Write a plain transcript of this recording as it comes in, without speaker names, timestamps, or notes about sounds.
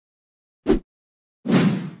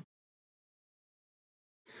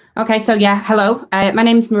Okay, so yeah, hello. My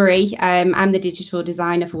name's Marie. I'm the digital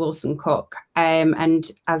designer for WilsonCooke.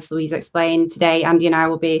 And as Louise explained, today Andy and I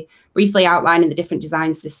will be briefly outlining the different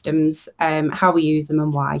design systems, how we use them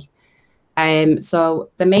and why. So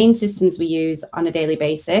the main systems we use on a daily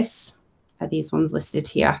basis are these ones listed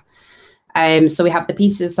here. So we have the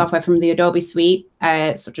pieces of software from the Adobe suite,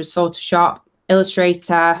 such as Photoshop,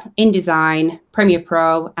 Illustrator, InDesign, Premiere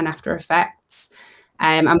Pro, and After Effects.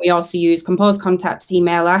 And we also use Compose Contact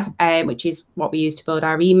Emailer, which is what we use to build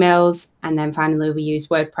our emails. And then finally, we use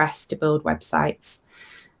WordPress to build websites.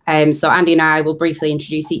 So Andy and I will briefly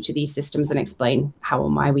introduce each of these systems and explain how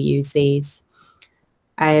and why we use these.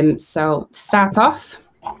 So to start off,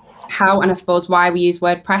 how and I suppose why we use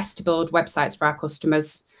WordPress to build websites for our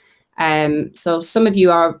customers. So some of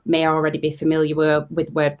you may already be familiar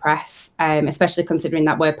with WordPress, especially considering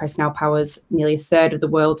that WordPress now powers nearly a third of the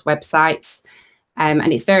world's websites.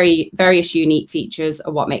 And its various unique features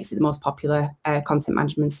are what makes it the most popular content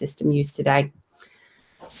management system used today.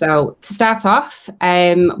 So to start off,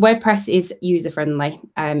 WordPress is user-friendly,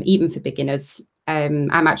 even for beginners.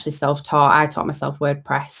 I'm actually self-taught. I taught myself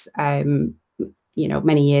WordPress,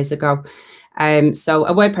 many years ago. So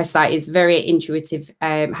a WordPress site is very intuitive,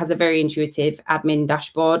 has a very intuitive admin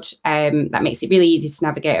dashboard that makes it really easy to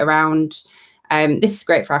navigate around. This is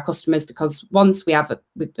great for our customers because once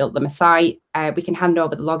we've built them a site, we can hand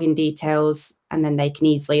over the login details and then they can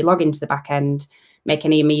easily log into the back end, make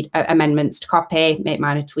any amendments to copy, make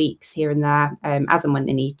minor tweaks here and there as and when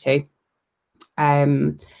they need to.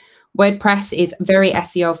 WordPress is very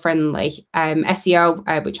SEO friendly.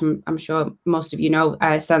 SEO, which I'm sure most of you know,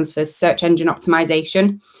 stands for search engine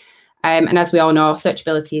optimization. And as we all know,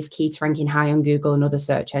 searchability is key to ranking high on Google and other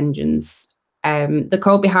search engines. The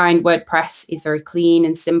code behind WordPress is very clean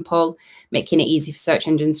and simple, making it easy for search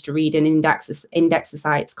engines to read and index the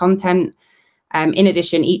site's content. In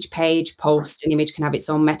addition, each page, post, and image can have its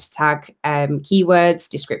own meta tag, keywords,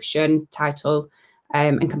 description, title,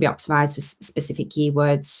 and can be optimized for specific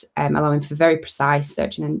keywords, allowing for very precise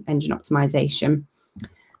search engine optimization.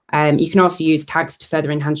 You can also use tags to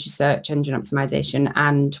further enhance your search engine optimization,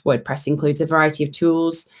 and WordPress includes a variety of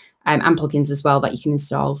tools and plugins as well that you can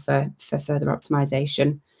install for further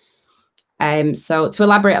optimization. So to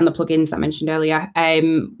elaborate on the plugins that I mentioned earlier,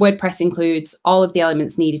 WordPress includes all of the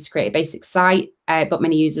elements needed to create a basic site, but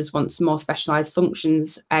many users want some more specialized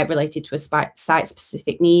functions related to a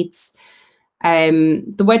site-specific needs.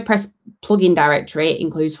 The WordPress plugin directory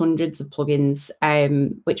includes hundreds of plugins,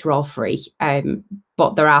 which are all free,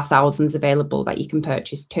 but there are thousands available that you can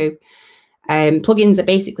purchase too. Plugins are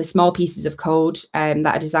basically small pieces of code that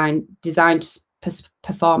are designed to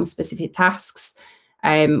perform specific tasks,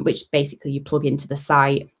 which basically you plug into the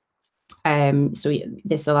site. So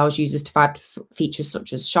this allows users to add features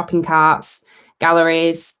such as shopping carts,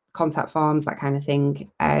 galleries, contact forms, that kind of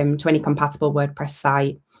thing, to any compatible WordPress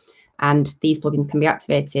site. And these plugins can be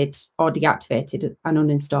activated or deactivated and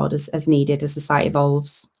uninstalled as needed as the site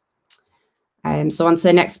evolves. So on to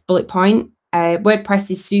the next bullet point.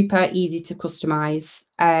 WordPress is super easy to customize.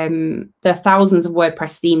 There are thousands of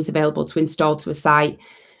WordPress themes available to install to a site.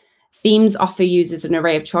 Themes offer users an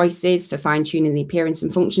array of choices for fine-tuning the appearance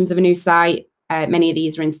and functions of a new site. Many of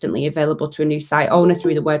these are instantly available to a new site owner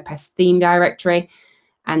through the WordPress theme directory,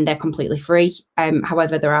 and they're completely free.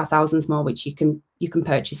 However, there are thousands more which you can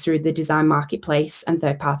purchase through the design marketplace and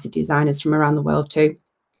third-party designers from around the world too.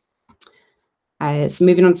 So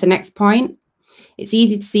moving on to the next point. It's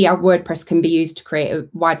easy to see how WordPress can be used to create a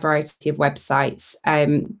wide variety of websites.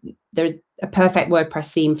 There's a perfect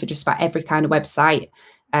WordPress theme for just about every kind of website,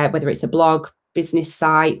 whether it's a blog, business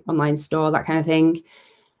site, online store, that kind of thing.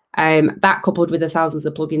 That coupled with the thousands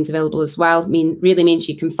of plugins available as well really means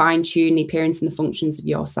you can fine-tune the appearance and the functions of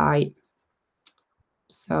your site.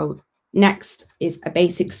 So next is a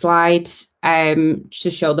basic slide to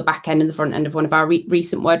show the back end and the front end of one of our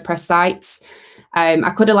recent WordPress sites. I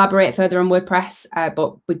could elaborate further on WordPress,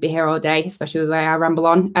 but we'd be here all day, especially the way I ramble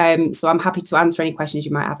on. So I'm happy to answer any questions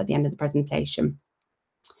you might have at the end of the presentation.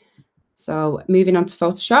 So moving on to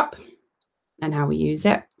Photoshop and how we use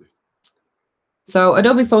it. So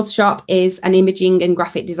Adobe Photoshop is an imaging and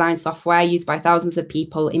graphic design software used by thousands of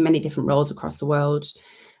people in many different roles across the world.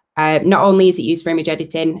 Not only is it used for image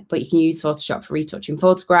editing, but you can use Photoshop for retouching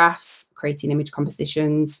photographs, creating image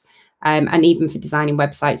compositions, and even for designing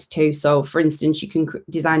websites too. So for instance, you can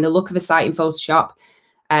design the look of a site in Photoshop,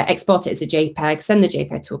 export it as a JPEG, send the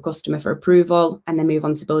JPEG to a customer for approval, and then move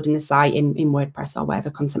on to building the site in WordPress or whatever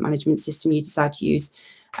content management system you decide to use.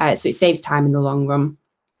 So it saves time in the long run.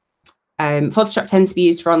 Photoshop tends to be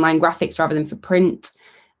used for online graphics rather than for print.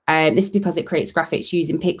 This is because it creates graphics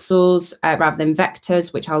using pixels rather than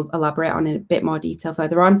vectors, which I'll elaborate on in a bit more detail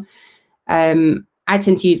further on. I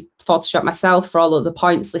tend to use Photoshop myself for all of the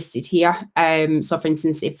points listed here. So for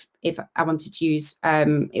instance, if I wanted to use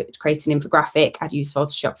to create an infographic, I'd use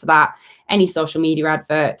Photoshop for that. Any social media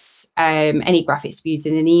adverts, any graphics to be used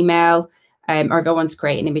in an email, or if I want to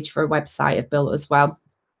create an image for a website, I've built as well.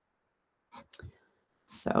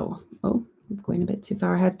 So, oh, I'm going a bit too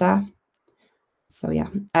far ahead there. So yeah,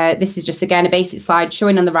 this is just, again, a basic slide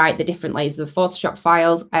showing on the right the different layers of Photoshop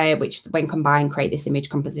file, which when combined create this image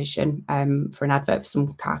composition for an advert for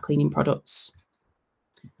some car cleaning products.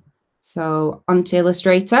 So onto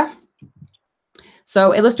Illustrator.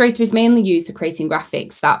 So Illustrator is mainly used for creating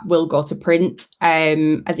graphics that will go to print,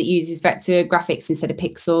 as it uses vector graphics instead of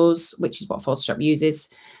pixels, which is what Photoshop uses.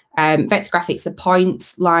 Vector graphics are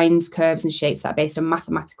points, lines, curves, and shapes that are based on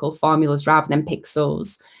mathematical formulas rather than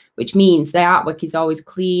pixels, which means the artwork is always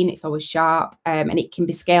clean, it's always sharp, and it can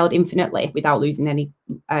be scaled infinitely without losing any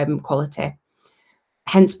quality.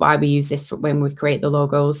 Hence why we use this for when we create the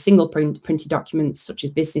logos, single printed documents such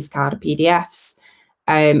as business card or PDFs,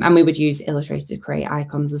 and we would use Illustrator to create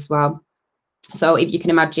icons as well. So if you can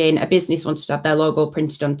imagine a business wanted to have their logo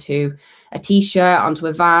printed onto a t-shirt, onto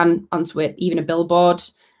a van, onto even a billboard,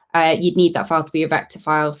 you'd need that file to be a vector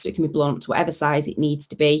file so it can be blown up to whatever size it needs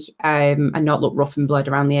to be, and not look rough and blurred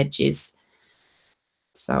around the edges.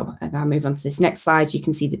 So if I move on to this next slide, you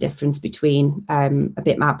can see the difference between a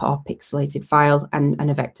bitmap or pixelated file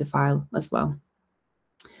and a vector file as well.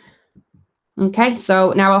 Okay,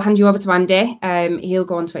 so now I'll hand you over to Andy. He'll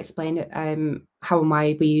go on to explain how and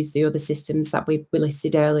why we use the other systems that we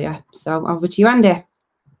listed earlier. So over to you, Andy.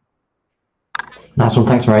 Nice one,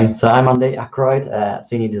 thanks, Marie. So I'm Andy Ackroyd,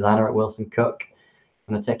 Senior Designer at WilsonCooke. I'm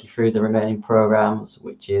going to take you through the remaining programs,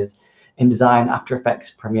 which is InDesign, After Effects,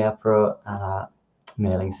 Premiere Pro, and our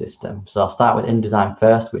mailing system. So I'll start with InDesign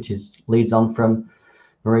first, which leads on from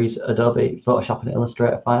Marie's Adobe Photoshop and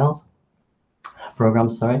Illustrator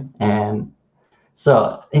programs.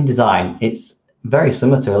 So InDesign, it's very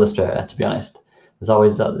similar to Illustrator, to be honest. There's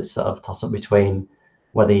always this sort of toss-up between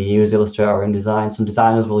whether you use Illustrator or InDesign. Some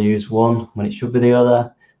designers will use one when it should be the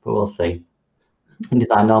other, but we'll see.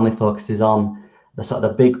 InDesign normally focuses on the sort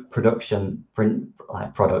of the big production print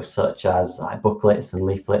products such as booklets and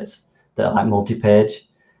leaflets that are multi-page.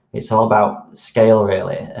 It's all about scale,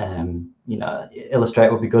 really.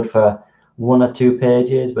 Illustrator would be good for 1 or 2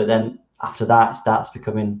 pages, but then after that it starts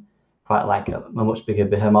becoming quite like a much bigger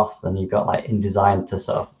behemoth, and you've got InDesign to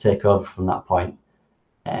sort of take over from that point.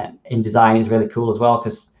 InDesign is really cool as well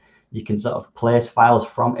because you can sort of place files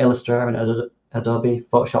from Illustrator and Adobe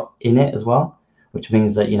Photoshop in it as well, which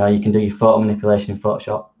means that you can do your photo manipulation in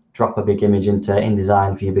Photoshop, drop a big image into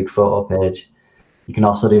InDesign for your big photo page. You can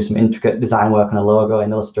also do some intricate design work on a logo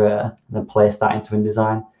in Illustrator and then place that into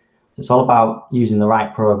InDesign. So it's all about using the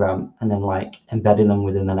right program and then embedding them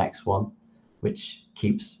within the next one, which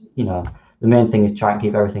keeps, the main thing is try and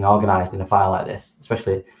keep everything organized in a file like this,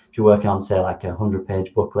 especially if you're working on, say, a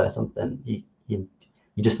 100-page booklet or something. You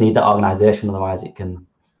just need that organization, otherwise it can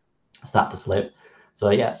start to slip. So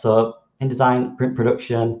yeah, so InDesign, print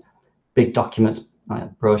production, big documents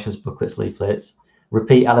like brochures, booklets, leaflets,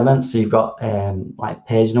 repeat elements. So you've got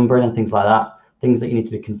page numbering and things like that, things that you need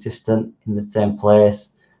to be consistent in the same place.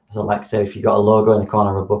 So say if you've got a logo in the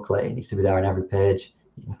corner of a booklet, it needs to be there on every page.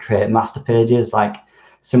 You can create master pages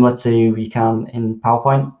similar to you can in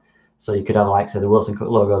PowerPoint. So you could have say the WilsonCooke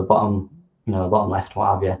logo at the bottom, bottom left,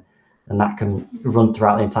 what have you, and that can run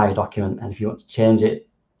throughout the entire document. And if you want to change it,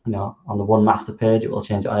 on the one master page, it will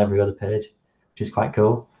change it on every other page, which is quite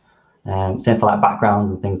cool. Same for backgrounds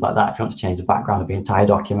and things like that. If you want to change the background of the entire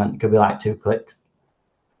document, it could be 2 clicks.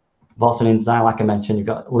 But also in InDesign, like I mentioned, you've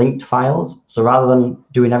got linked files. So rather than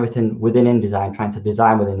doing everything within InDesign, trying to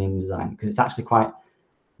design within InDesign, because it's actually quite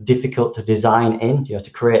difficult to design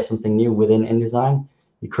to create something new within InDesign,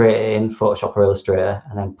 you create it in Photoshop or Illustrator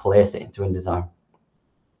and then place it into InDesign.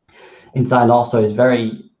 InDesign also is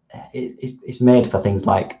it's made for things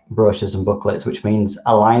like brochures and booklets, which means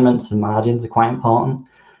alignments and margins are quite important.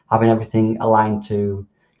 Having everything aligned to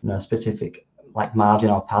a specific margin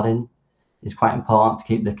or padding is quite important to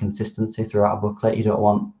keep the consistency throughout a booklet. You don't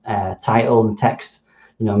want titles and text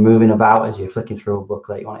moving about as you're flicking through a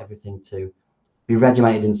booklet. You want everything to be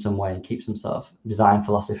regimented in some way and keep some sort of design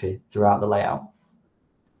philosophy throughout the layout.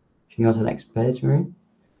 You can go to the next page, Marie.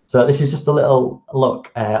 So this is just a little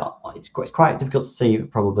look. It's quite difficult to see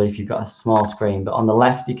probably if you've got a small screen, but on the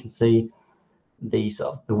left you can see the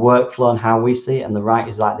workflow and how we see it, and the right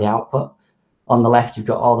is the output. On the left you've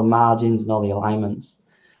got all the margins and all the alignments,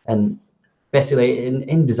 and basically in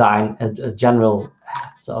InDesign, as general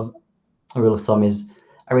sort of a rule of thumb is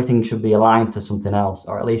everything should be aligned to something else,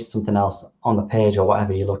 or at least something else on the page or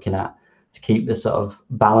whatever you're looking at, to keep the sort of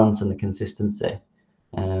balance and the consistency.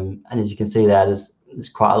 And as you can see there, there's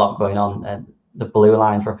quite a lot going on. The blue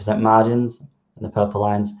lines represent margins, and the purple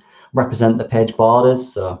lines represent the page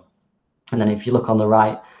borders. So, and then if you look on the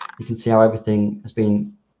right, you can see how everything has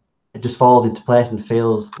been, it just falls into place and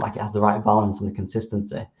feels like it has the right balance and the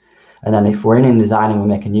consistency. And then if we're in InDesign and we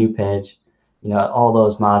make a new page, you know, all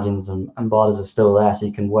those margins and borders are still there, so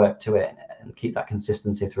you can work to it and keep that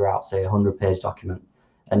consistency throughout, say, a 100-page document,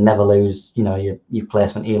 and never lose, you know, your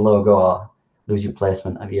placement of your logo, or lose your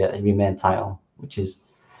placement of your main title, which is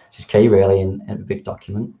key really in a big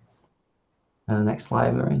document. Next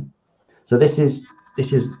slide, Marie. So this is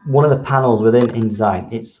one of the panels within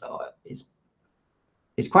InDesign. It's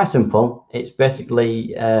quite simple. It's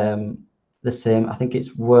basically the same. I think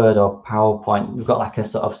it's Word or PowerPoint. We've got like a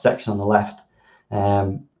sort of section on the left,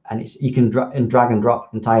 and you can drag and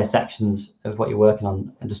drop entire sections of what you're working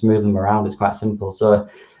on and just move them around. It's quite simple. So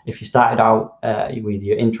if you started out with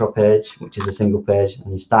your intro page, which is a single page,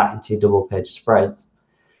 and you start into your double page spreads,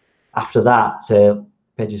 after that, say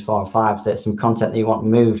pages 4 and 5, say some content that you want to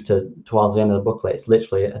move towards the end of the booklet, it's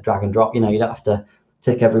literally a drag and drop. You know, you don't have to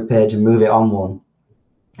take every page and move it on one.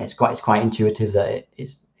 It's quite intuitive that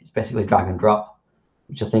it's basically drag and drop,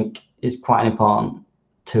 which I think is quite an important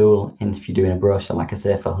tool if you're doing a brochure, like I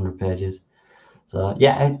say, for 100 pages. So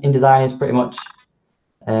yeah, InDesign is pretty much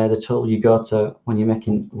the tool you go to when you're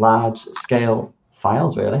making large scale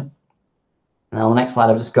files, really. Now on the next slide,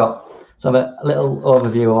 I've just got sort of a little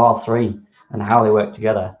overview of all three and how they work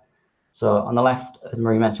together. So on the left, as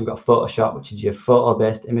Marie mentioned, we've got Photoshop, which is your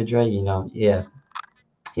photo-based imagery, you know, your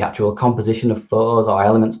actual composition of photos or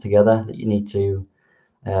elements together that you need to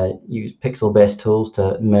use pixel-based tools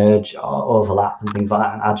to merge or overlap and things like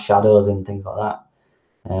that, and add shadows and things like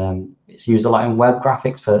that. It's used a lot in web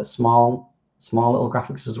graphics for small little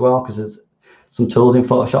graphics as well, because there's some tools in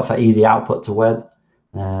Photoshop for easy output to web.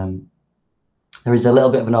 There is a little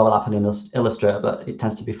bit of an overlap in Illustrator, but it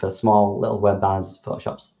tends to be for small little web bars.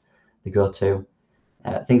 Photoshop's the go-to.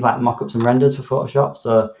 Things like mockups and renders for Photoshop.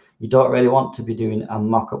 So you don't really want to be doing a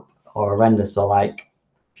mockup or a render. So like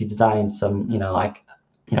if you're designing some,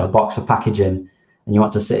 a box for packaging and you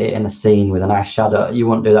want to sit it in a scene with a nice shadow, you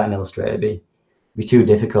won't do that in Illustrator. It'd be too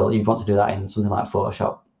difficult. You'd want to do that in something like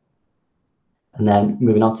Photoshop. And then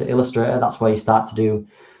moving on to Illustrator, that's where you start to do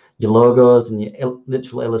your logos and your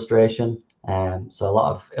literal illustration. So a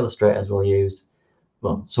lot of illustrators will use,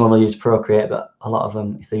 well, some will use Procreate, but a lot of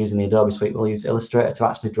them, if they're using the Adobe suite, will use Illustrator to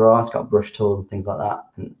actually draw. It's got brush tools and things like that.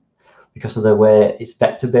 And because of the way it's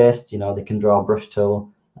vector based, they can draw a brush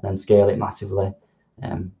tool and then scale it massively.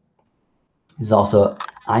 There's also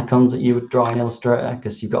icons that you would draw in Illustrator,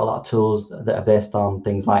 because you've got a lot of tools that are based on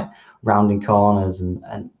things like rounding corners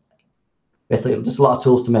and basically just a lot of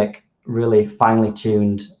tools to make really finely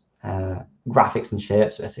tuned graphics and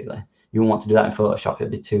shapes, basically. You wouldn't want to do that in Photoshop,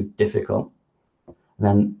 it'd be too difficult. And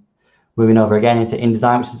then moving over again into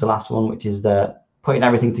InDesign, which is the last one, which is the putting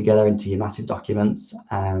everything together into your massive documents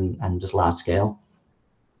and just large scale.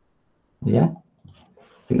 Yeah,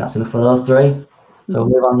 I think that's enough for those three. So we'll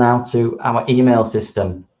move on now to our email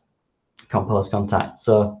system, Compose Contact.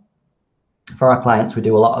 So for our clients, we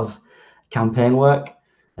do a lot of campaign work,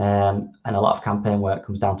 and a lot of campaign work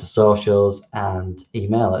comes down to socials and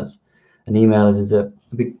emailers. And emailers is a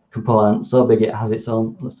big component, so big it has its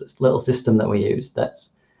own little system that we use.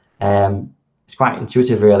 That's it's quite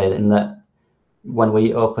intuitive, really, in that when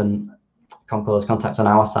we open Compose Contacts on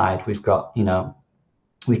our side, we've got,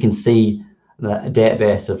 we can see a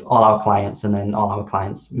database of all our clients and then all our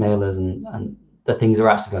clients' mailers and the things we're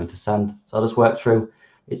actually going to send. So I'll just work through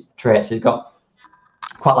its traits. It's got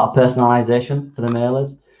quite a lot of personalization for the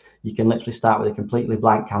mailers. You can literally start with a completely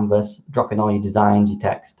blank canvas, drop in all your designs, your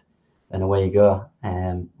text, and away you go,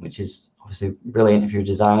 which is obviously brilliant if you're a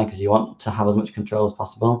designer, because you want to have as much control as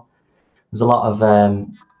possible. There's a lot of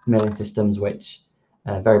mailing systems which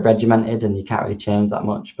are very regimented and you can't really change that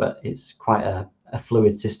much, but it's quite a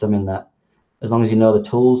fluid system in that as long as you know the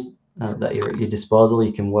tools that are at your disposal,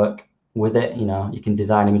 you can work with it. You can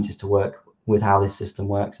design images to work with how this system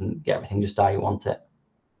works and get everything just how you want it.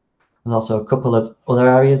 There's also a couple of other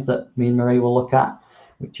areas that me and Marie will look at,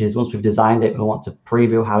 which is once we've designed it, we want to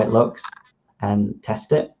preview how it looks and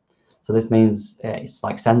test it. So this means it's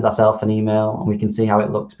like sends ourselves an email and we can see how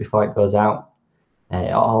it looks before it goes out.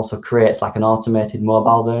 It also creates like an automated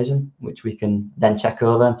mobile version, which we can then check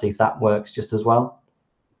over and see if that works just as well.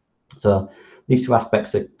 So these two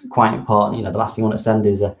aspects are quite important. The last thing you want to send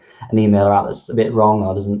is an email out that's a bit wrong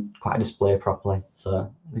or doesn't quite display properly.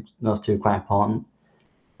 So those two are quite important.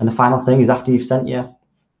 And the final thing is, after you've sent your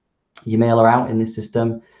mailer out in this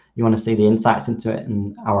system, you want to see the insights into it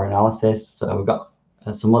and our analysis. So we've got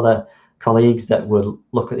some other colleagues that will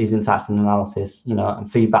look at these insights and analysis,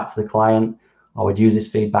 and feedback to the client, or would use this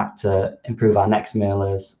feedback to improve our next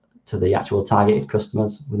mailers to the actual targeted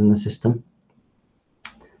customers within the system.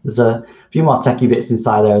 There's a few more techie bits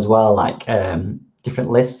inside there as well, like different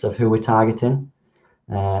lists of who we're targeting,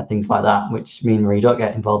 things like that, which me and Marie don't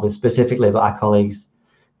get involved with specifically, but our colleagues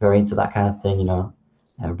are very into that kind of thing,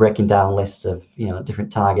 breaking down lists of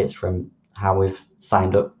different targets from how we've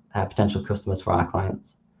signed up potential customers for our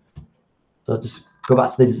clients. So just go back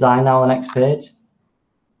to the design now on the next page.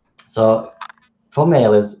 So for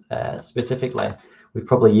mailers specifically, we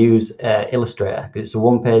probably use Illustrator because it's a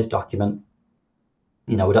one-page document.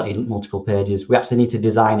 We don't need multiple pages. We actually need to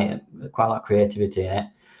design it, quite a lot of creativity in it.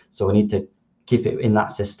 So we need to keep it in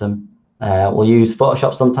that system. We'll use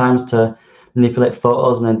Photoshop sometimes to manipulate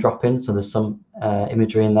photos and then drop in. So there's some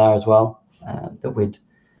imagery in there as well that we'd,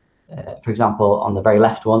 for example, on the very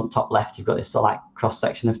left one, top left, you've got this sort of like cross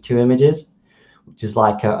section of two images, which is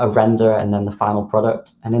like a render and then the final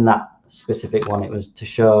product. And in that specific one, it was to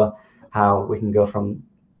show how we can go from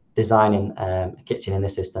designing a kitchen in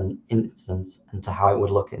this instance and to how it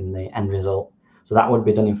would look in the end result. So that would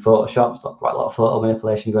be done in Photoshop, so quite a lot of photo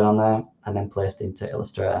manipulation going on there, and then placed into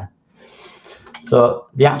Illustrator. So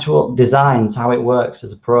the actual designs, how it works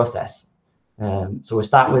as a process. So we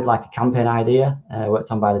start with like a campaign idea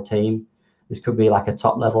worked on by the team. This could be like a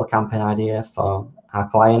top level campaign idea for our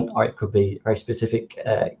client, or it could be a very specific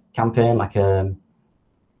campaign, like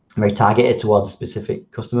very targeted towards a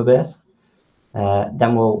specific customer base.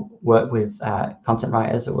 Then we'll work with content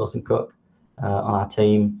writers at WilsonCooke on our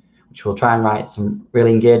team, which will try and write some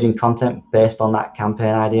really engaging content based on that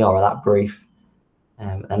campaign idea or that brief.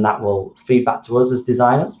 And that will feed back to us as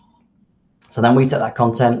designers. So then we take that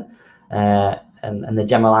content and the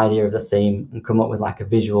general idea of the theme and come up with like a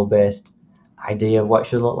visual based idea of what it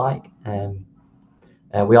should look like.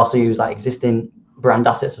 We also use like existing brand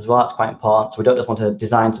assets as well. That's quite important. So we don't just want to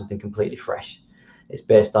design something completely fresh. It's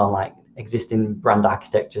based on like existing brand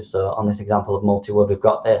architecture. So on this example of Multiwood, we've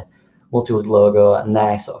got the Multiwood logo and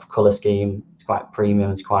their sort of color scheme. It's quite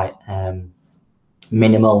premium. It's quite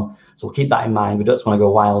minimal. So we'll keep that in mind. We don't just want to go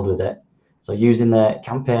wild with it. So using the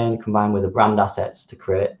campaign combined with the brand assets to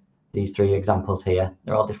create these three examples here.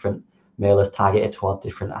 They're all different mailers targeted towards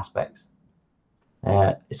different aspects.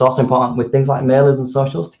 It's also important with things like mailers and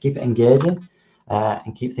socials to keep it engaging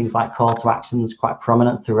and keep things like call to actions quite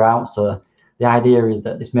prominent throughout. So the idea is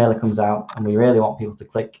that this mailer comes out and we really want people to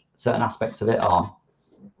click certain aspects of it, or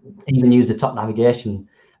even use the top navigation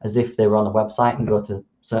as if they were on a website and go to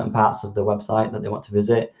certain parts of the website that they want to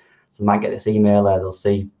visit. So they might get this email there, they'll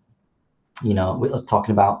see, with us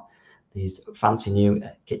talking about these fancy new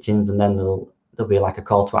kitchens, and then there'll be like a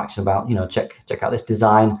call to action about, check out this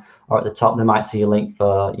design, or at the top they might see a link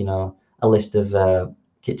for, a list of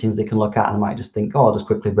kitchens they can look at, and they might just think, oh, I'll just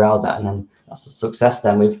quickly browse that, and then that's a success.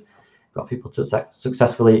 Then we've got people to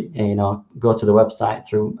successfully, go to the website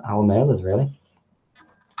through our mailers, really.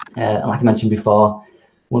 And like I mentioned before,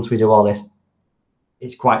 once we do all this,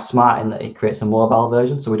 it's quite smart in that it creates a mobile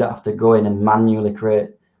version, so we don't have to go in and manually create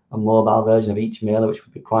a mobile version of each mailer, which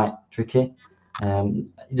would be quite tricky. You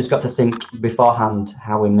just got to think beforehand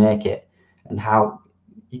how we make it, and how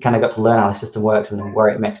you kind of got to learn how the system works and where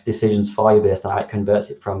it makes decisions for you based on how it converts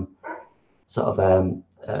it from sort of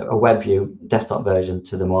a web view desktop version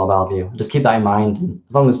to the mobile view. Just keep that in mind, and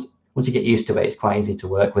as long as once you get used to it, it's quite easy to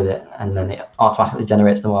work with it, and then it automatically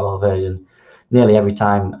generates the mobile version nearly every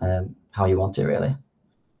time how you want it, really.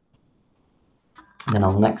 And then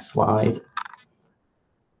on the next slide,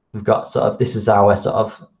 we've got this is our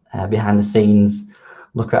behind the scenes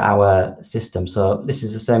look at our system. So this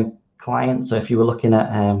is the same client. So if you were looking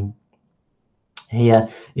at here,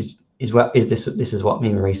 this is what me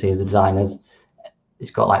and Marie see as the designers.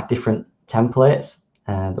 It's got like different templates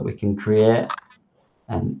that we can create,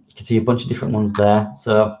 and you can see a bunch of different ones there.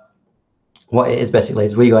 So what it is basically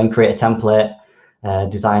is we go and create a template,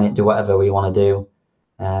 design it, do whatever we want to do,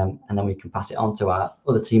 and then we can pass it on to our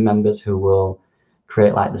other team members who will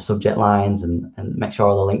create like the subject lines and make sure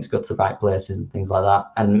all the links go to the right places and things like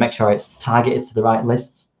that, and make sure it's targeted to the right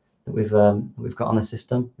lists that we've got on the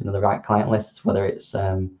system, the right client lists, whether it's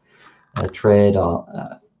a trade or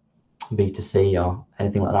B2C or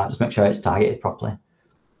anything like that. Just make sure it's targeted properly.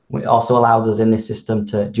 It also allows us in this system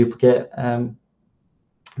to duplicate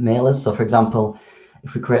mailers. So for example,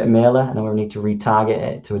 if we create a mailer and then we need to retarget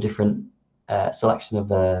it to a different selection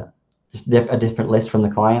of a different list from the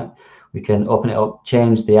client, We can open it up,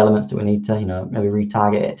 change the elements that we need to, maybe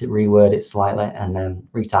retarget it, to reword it slightly, and then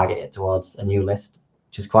retarget it towards a new list,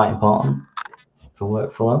 which is quite important for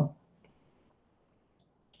workflow.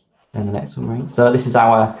 And the next one, right? So this is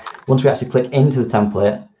once we actually click into the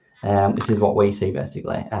template, this is what we see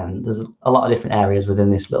basically. And there's a lot of different areas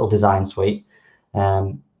within this little design suite.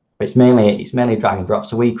 But it's mainly drag and drop.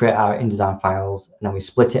 So we create our InDesign files, and then we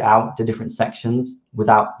split it out to different sections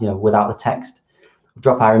without the text. We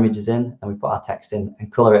drop our images in, and we put our text in and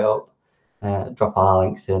color it up, drop our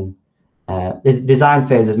links in. The design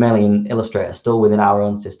phase is mainly in Illustrator, still within our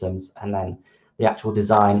own systems, and then the actual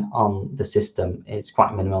design on the system is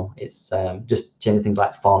quite minimal. It's just changing things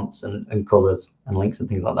like fonts and colors and links and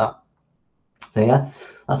things like that. So yeah,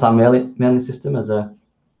 that's our mailing system as a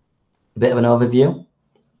bit of an overview.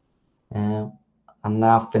 And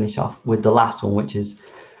now finish off with the last one, which is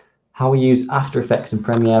how we use After Effects and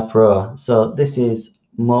Premiere Pro. So this is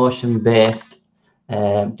motion-based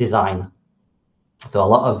design. So a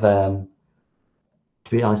lot of,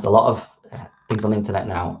 to be honest, a lot of things on the internet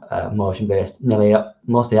now, motion-based. Nearly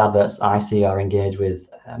most of the adverts I see are engaged with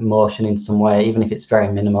motion in some way, even if it's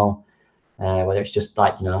very minimal. Whether it's just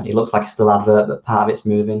like, it looks like a still advert, but part of it's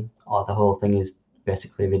moving, or the whole thing is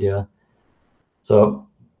basically a video. So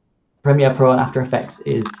Premiere Pro and After Effects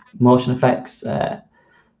is motion effects,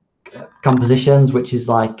 compositions, which is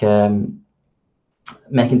like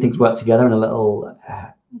making things work together in a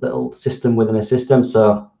little system within a system.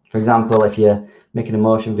 So for example, if you're making a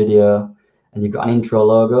motion video and you've got an intro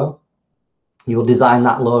logo, you will design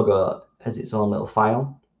that logo as its own little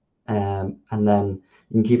file, and then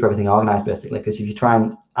you can keep everything organized basically, because if you try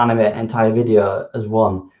and animate an entire video as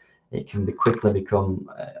one, it can quickly become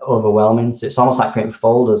overwhelming. So it's almost like creating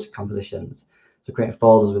folders, compositions. So creating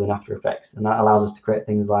folders within After Effects, and that allows us to create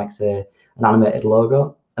things like, say, an animated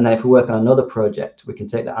logo. And then if we work on another project, we can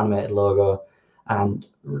take that animated logo and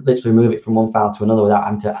literally move it from one file to another without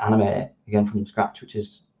having to animate it again from scratch, which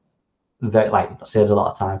is saves a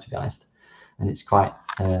lot of time, to be honest, and it's quite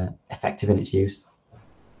effective in its use.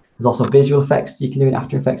 There's also visual effects you can do in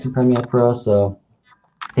After Effects and Premiere Pro. So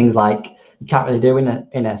things like you can't really do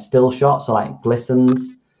in a still shot, so like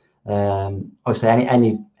glistens, obviously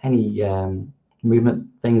any movement,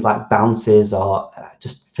 things like bounces or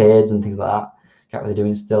just fades and things like that, can't really do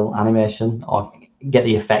in still animation or get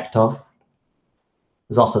the effect of.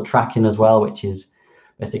 There's also tracking as well, which is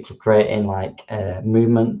basically creating like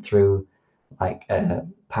movement through like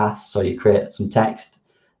paths. So you create some text,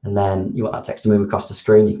 and then you want that text to move across the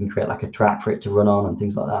screen. You can create like a track for it to run on and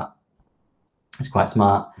things like that. It's quite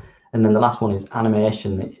smart. And then the last one is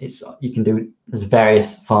animation. There's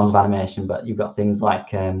various forms of animation, but you've got things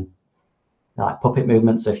like puppet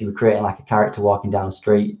movements. So if you were creating like a character walking down the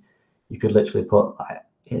street, you could literally put,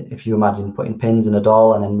 if you imagine putting pins in a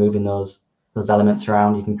doll and then moving those elements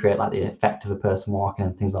around, you can create like the effect of a person walking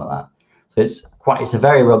and things like that. So it's a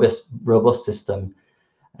very robust system,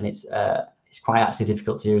 and it's quite actually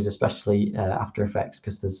difficult to use, especially After Effects,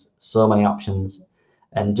 because there's so many options,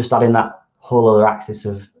 and just adding that whole other axis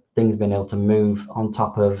of things being able to move on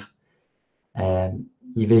top of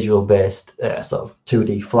your visual based sort of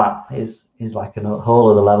 2D flat is like a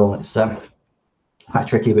whole other level. It's quite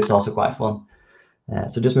tricky, but it's also quite fun.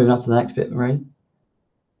 So just moving on to the next bit, Marie.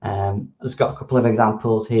 I've just got a couple of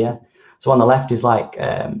examples here. So on the left is like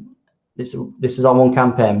this is on one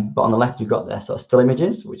campaign, but on the left you've got the sort of still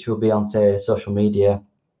images, which will be on, say, social media,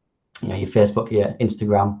 your Facebook, your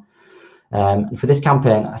Instagram. And for this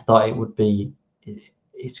campaign, I thought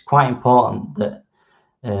it's quite important that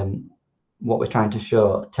what we're trying to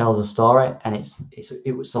show tells a story, and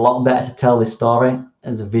it was a lot better to tell this story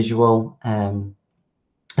as a visual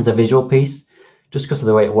piece, just because of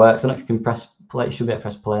the way it works. I don't know if you can press play. You should be able to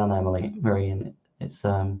press play on there, Marie, and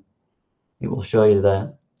it will show you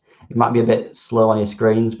the. It might be a bit slow on your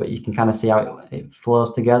screens, but you can kind of see how it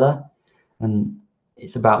flows together. And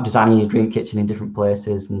it's about designing your dream kitchen in different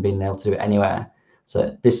places and being able to do it anywhere.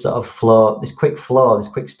 So this sort of flow, this quick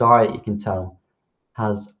story that you can tell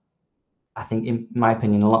has, I think, in my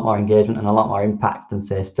opinion, a lot more engagement and a lot more impact than,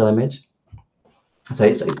 say, a still image. So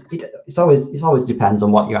it always depends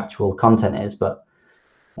on what your actual content is, but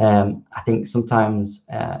I think sometimes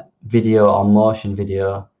video or motion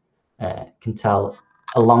video can tell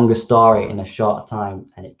a longer story in a shorter time,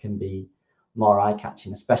 and it can be more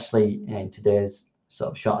eye-catching, especially in today's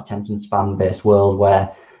sort of short attention span based world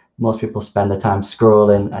where most people spend their time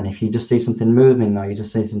scrolling, and if you just see something moving or you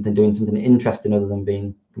just see something doing something interesting other than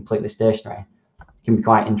being completely stationary, it can be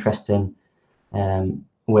quite interesting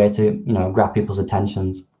way to grab people's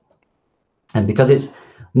attentions. And because it's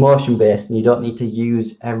motion based and you don't need to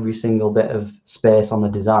use every single bit of space on the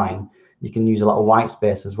design, you can use a lot of white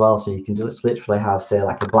space as well. So you can just literally have, say,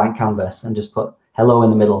 like a blank canvas and just put hello in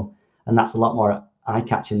the middle. And that's a lot more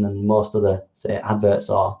eye-catching than most other, say, adverts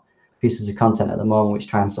or pieces of content at the moment, which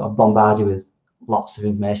try and sort of bombard you with lots of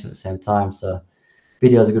information at the same time. So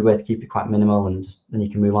video is a good way to keep it quite minimal, and just then you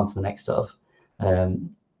can move on to the next sort of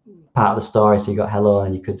part of the story. So you got hello,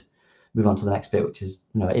 and you could move on to the next bit, which is,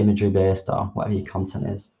 you know, imagery based or whatever your content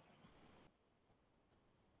is.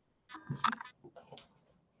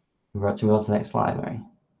 We're about to move on to the next slide, Mary.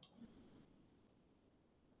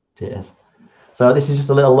 Cheers. So this is just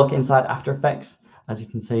a little look inside After Effects. As you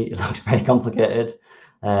can see, it looks very complicated.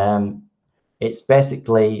 It's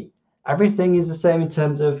basically, everything is the same in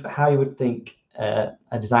terms of how you would think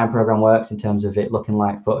a design program works, in terms of it looking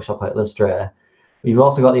like Photoshop or Illustrator. We've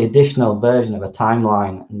also got the additional version of a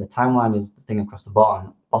timeline, and the timeline is the thing across the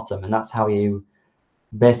bottom, and that's how you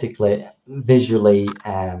basically visually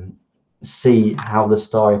see how the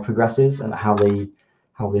story progresses and how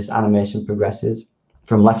this animation progresses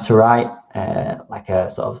from left to right, like a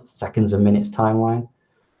sort of seconds and minutes timeline.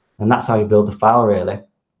 And that's how you build the file, really,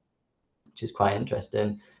 which is quite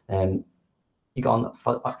interesting. You got,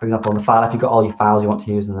 for example, on the file, if you've got all your files you want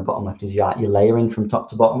to use, in the bottom left is your layering from top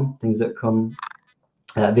to bottom, things that come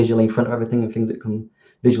visually in front of everything and things that come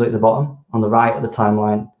visually at the bottom. On the right of the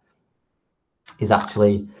timeline is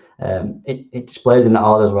actually it displays in that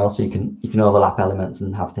order as well, so you can overlap elements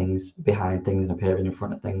and have things behind things and appearing in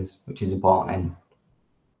front of things, which is important in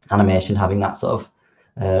animation, having that sort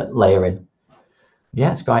of layering.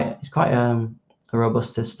 Yeah, it's quite a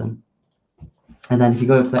robust system. And then if you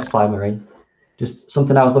go to the next slide, Marie, just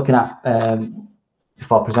something I was looking at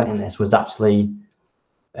before presenting this was actually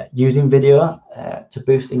using video to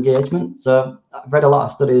boost engagement. So I've read a lot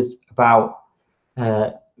of studies about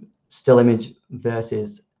still image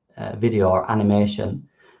versus video or animation.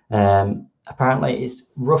 Apparently it's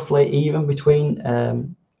roughly even between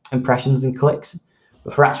impressions and clicks,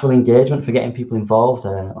 but for actual engagement, for getting people involved,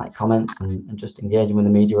 like comments and just engaging with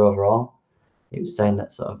the media overall, it was saying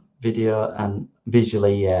that sort of video and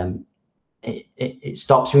visually it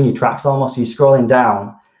stops you in your tracks almost. So you're scrolling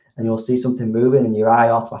down and you'll see something moving and your eye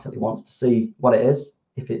automatically wants to see what it is,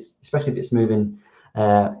 especially if it's moving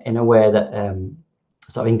in a way that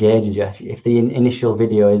sort of engages you. If the initial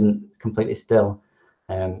video isn't completely still,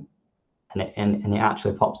 and it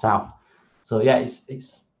actually pops out. So yeah,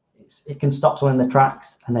 it can stop someone in the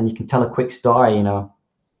tracks, and then you can tell a quick story. You know,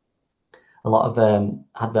 a lot of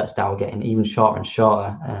adverts now are getting even shorter and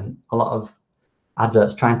shorter. A lot of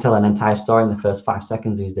adverts try and tell an entire story in the first 5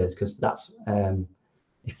 seconds these days, because that's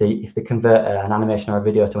if they convert an animation or a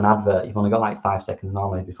video to an advert, you've only got like 5 seconds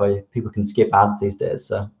normally before people can skip ads these days.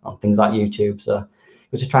 So on things like YouTube, so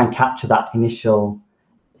we just try and capture that initial,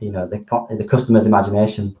 you know, the customer's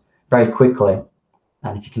imagination very quickly.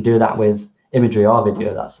 And if you can do that with imagery or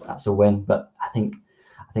video, that's a win. But I think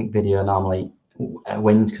video normally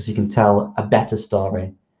wins, because you can tell a better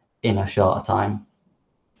story in a shorter time.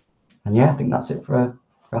 And yeah, I think that's it for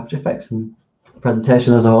After Effects and the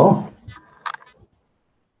presentation as a whole.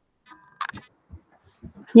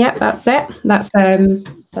 Yeah, that's it. That's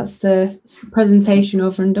the presentation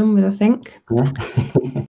over and done with, I think. Yeah.